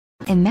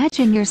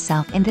Imagine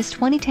yourself in this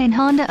 2010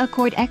 Honda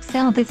Accord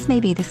XL. This may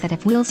be the set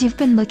of wheels you've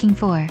been looking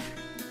for.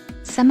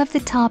 Some of the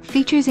top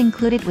features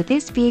included with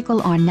this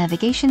vehicle are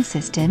navigation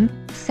system,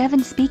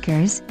 7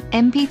 speakers,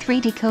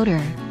 MP3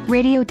 decoder,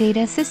 radio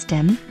data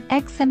system,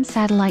 XM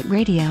satellite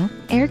radio,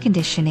 air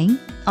conditioning,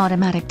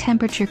 automatic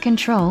temperature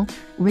control,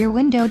 rear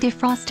window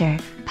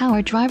defroster,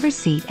 power driver's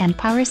seat and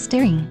power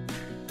steering.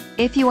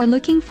 If you are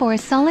looking for a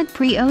solid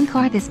pre-owned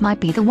car, this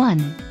might be the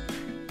one.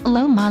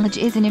 Low mileage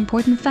is an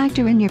important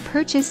factor in your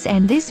purchase,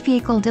 and this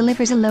vehicle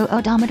delivers a low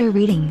odometer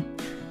reading.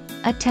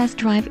 A test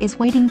drive is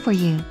waiting for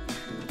you.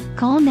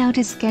 Call now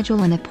to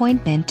schedule an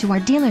appointment to our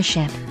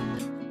dealership.